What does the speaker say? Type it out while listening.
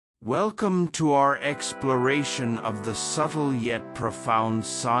Welcome to our exploration of the subtle yet profound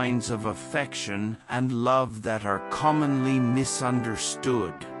signs of affection and love that are commonly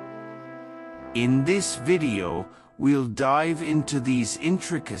misunderstood. In this video, we'll dive into these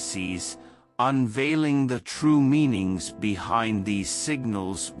intricacies, unveiling the true meanings behind these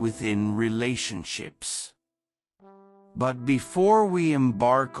signals within relationships. But before we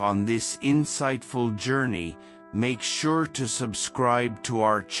embark on this insightful journey, make sure to subscribe to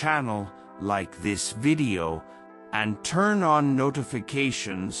our channel, like this video, and turn on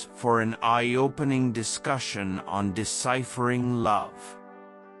notifications for an eye-opening discussion on deciphering love.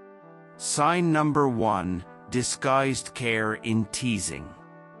 Sign number 1: disguised care in teasing.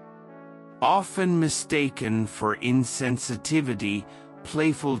 Often mistaken for insensitivity,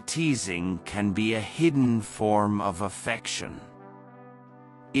 playful teasing can be a hidden form of affection.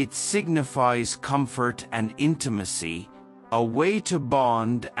 It signifies comfort and intimacy, a way to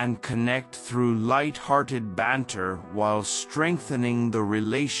bond and connect through light-hearted banter while strengthening the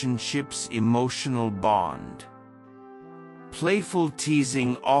relationship's emotional bond. Playful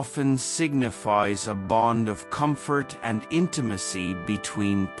teasing often signifies a bond of comfort and intimacy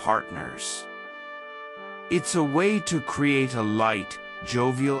between partners. It's a way to create a light,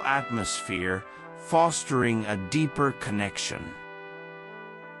 jovial atmosphere, fostering a deeper connection.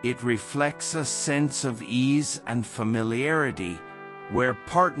 It reflects a sense of ease and familiarity, where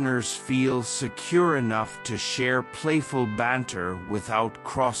partners feel secure enough to share playful banter without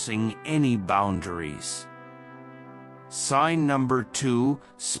crossing any boundaries. Sign number 2: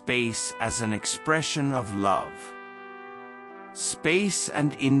 space as an expression of love. Space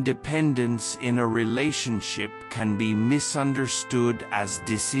and independence in a relationship can be misunderstood as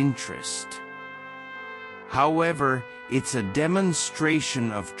disinterest. However, it's a demonstration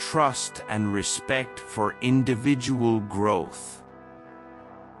of trust and respect for individual growth.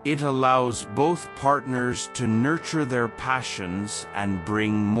 It allows both partners to nurture their passions and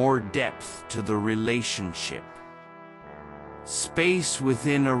bring more depth to the relationship. Space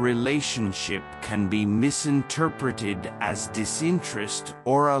within a relationship can be misinterpreted as disinterest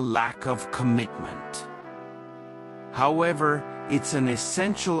or a lack of commitment. However, it's an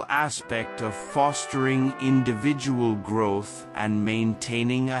essential aspect of fostering individual growth and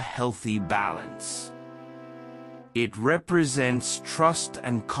maintaining a healthy balance. It represents trust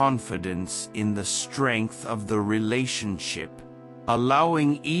and confidence in the strength of the relationship,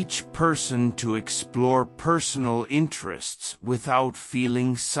 allowing each person to explore personal interests without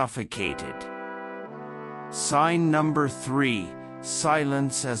feeling suffocated. Sign number 3: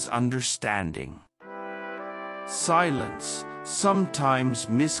 silence as understanding. Silence, sometimes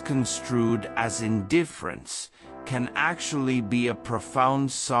misconstrued as indifference, can actually be a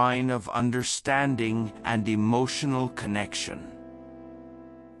profound sign of understanding and emotional connection.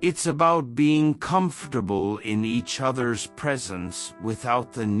 It's about being comfortable in each other's presence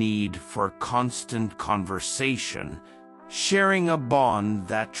without the need for constant conversation, sharing a bond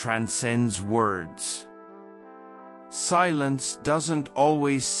that transcends words. Silence doesn't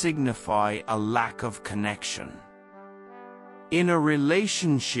always signify a lack of connection. In a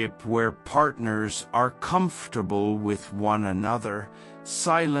relationship where partners are comfortable with one another,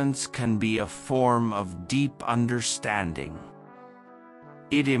 silence can be a form of deep understanding.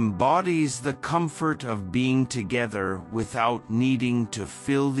 It embodies the comfort of being together without needing to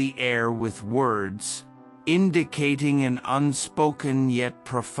fill the air with words, indicating an unspoken yet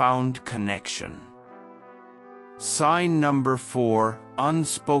profound connection. Sign number 4: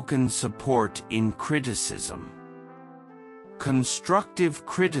 unspoken support in criticism. Constructive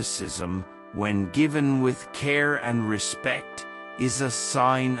criticism, when given with care and respect, is a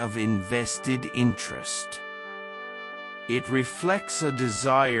sign of invested interest. It reflects a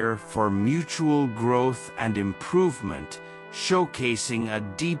desire for mutual growth and improvement, showcasing a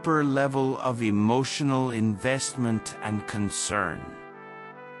deeper level of emotional investment and concern.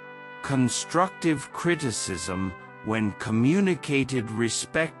 Constructive criticism, when communicated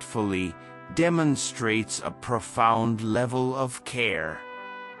respectfully, demonstrates a profound level of care.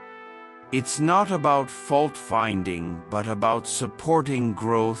 It's not about fault-finding, but about supporting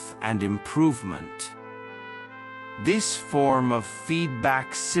growth and improvement. This form of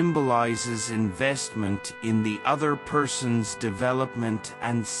feedback symbolizes investment in the other person's development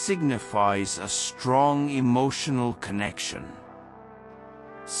and signifies a strong emotional connection.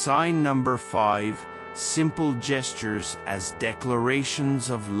 Sign number 5: simple gestures as declarations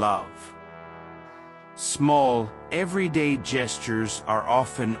of love. Small, everyday gestures are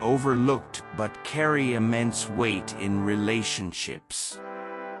often overlooked but carry immense weight in relationships.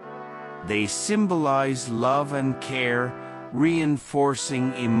 They symbolize love and care,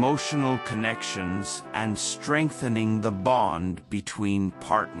 reinforcing emotional connections and strengthening the bond between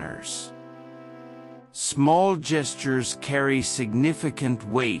partners. Small gestures carry significant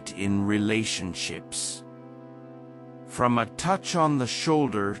weight in relationships. From a touch on the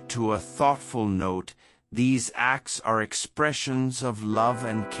shoulder to a thoughtful note, these acts are expressions of love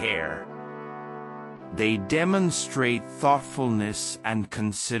and care. They demonstrate thoughtfulness and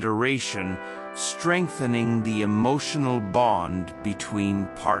consideration, strengthening the emotional bond between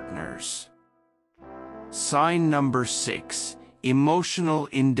partners. Sign number 6. Emotional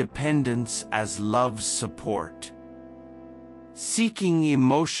independence as love's support. Seeking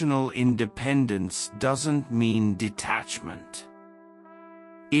emotional independence doesn't mean detachment.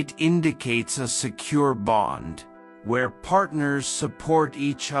 It indicates a secure bond, where partners support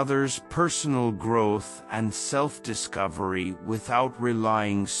each other's personal growth and self-discovery without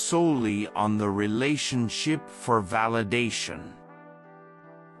relying solely on the relationship for validation.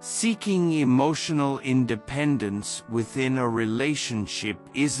 Seeking emotional independence within a relationship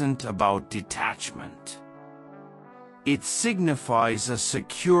isn't about detachment. It signifies a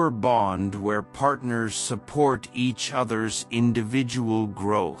secure bond where partners support each other's individual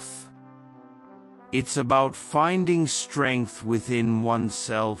growth. It's about finding strength within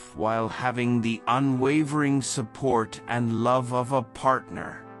oneself while having the unwavering support and love of a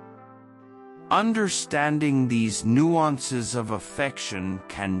partner. Understanding these nuances of affection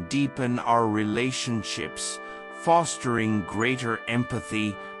can deepen our relationships, fostering greater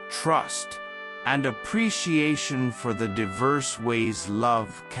empathy, trust, and appreciation for the diverse ways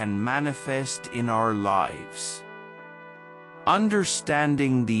love can manifest in our lives.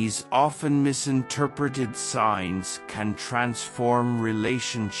 Understanding these often misinterpreted signs can transform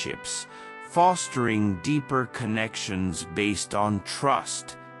relationships, fostering deeper connections based on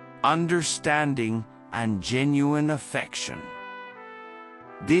trust, understanding, and genuine affection.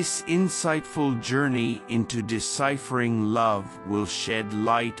 This insightful journey into deciphering love will shed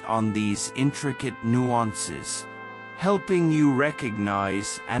light on these intricate nuances, helping you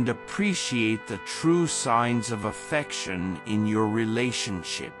recognize and appreciate the true signs of affection in your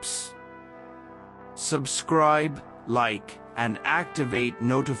relationships. Subscribe, like, and activate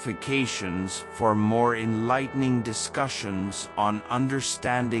notifications for more enlightening discussions on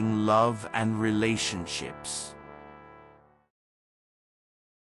understanding love and relationships.